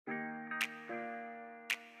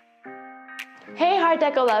Hey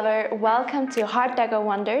Heartdeco lover, welcome to Heartdeco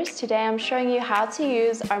Wonders. Today I'm showing you how to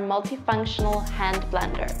use our multifunctional hand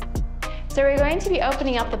blender. So we're going to be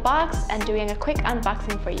opening up the box and doing a quick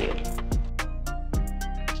unboxing for you.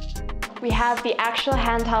 We have the actual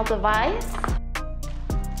handheld device.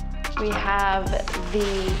 We have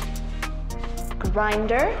the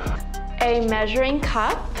grinder, a measuring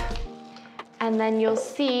cup, and then you'll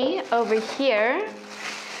see over here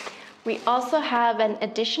we also have an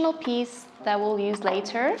additional piece that we'll use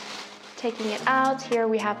later. Taking it out, here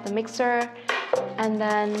we have the mixer and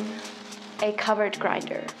then a covered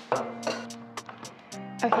grinder.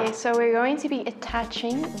 Okay, so we're going to be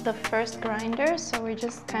attaching the first grinder, so we're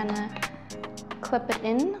just gonna clip it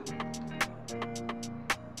in.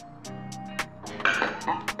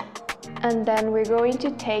 And then we're going to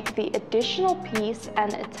take the additional piece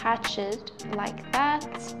and attach it like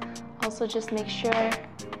that. Also just make sure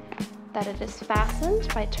that it is fastened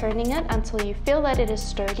by turning it until you feel that it is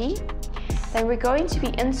sturdy. Then we're going to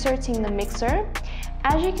be inserting the mixer.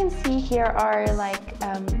 As you can see, here are like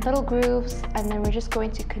little grooves, and then we're just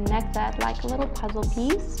going to connect that like a little puzzle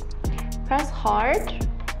piece. Press hard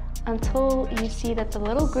until you see that the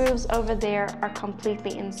little grooves over there are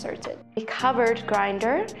completely inserted. A covered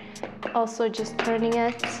grinder, also just turning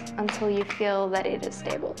it until you feel that it is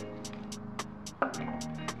stable.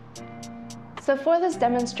 So for this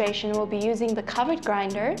demonstration, we'll be using the covered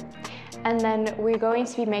grinder, and then we're going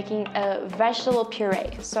to be making a vegetable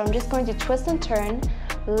puree. So I'm just going to twist and turn,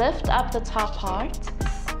 lift up the top part,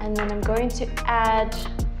 and then I'm going to add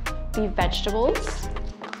the vegetables.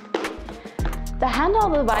 The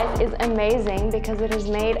handheld device is amazing because it is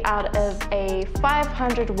made out of a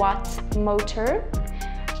 500-watt motor,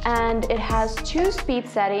 and it has 2 speed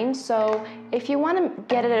settings. So if you want to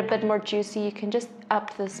get it a bit more juicy, you can just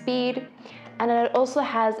up the speed. And it also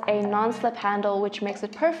has a non-slip handle, which makes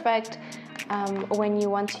it perfect when you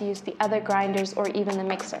want to use the other grinders or even the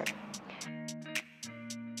mixer.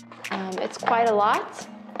 It's quite a lot.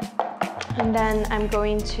 And then I'm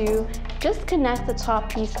going to just connect the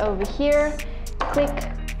top piece over here,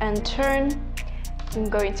 click and turn. I'm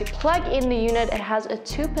going to plug in the unit. It has a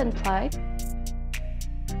 2-pin plug.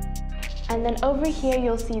 And then over here,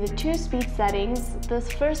 you'll see the 2 speed settings. This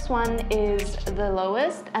first one is the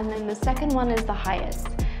lowest, and then the second one is the highest.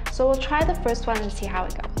 So we'll try the first one and see how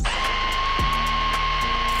it goes.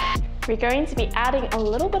 We're going to be adding a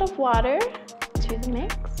little bit of water to the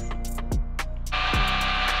mix.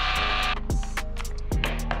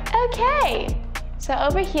 Okay, so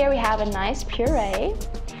over here we have a nice puree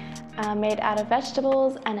made out of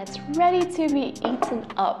vegetables, and it's ready to be eaten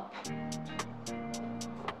up.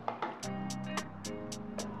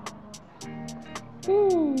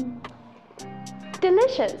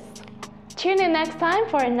 Delicious! Tune in next time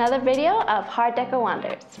for another video of Heartdeco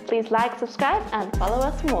Wonders. Please like, subscribe, and follow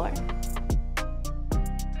us more.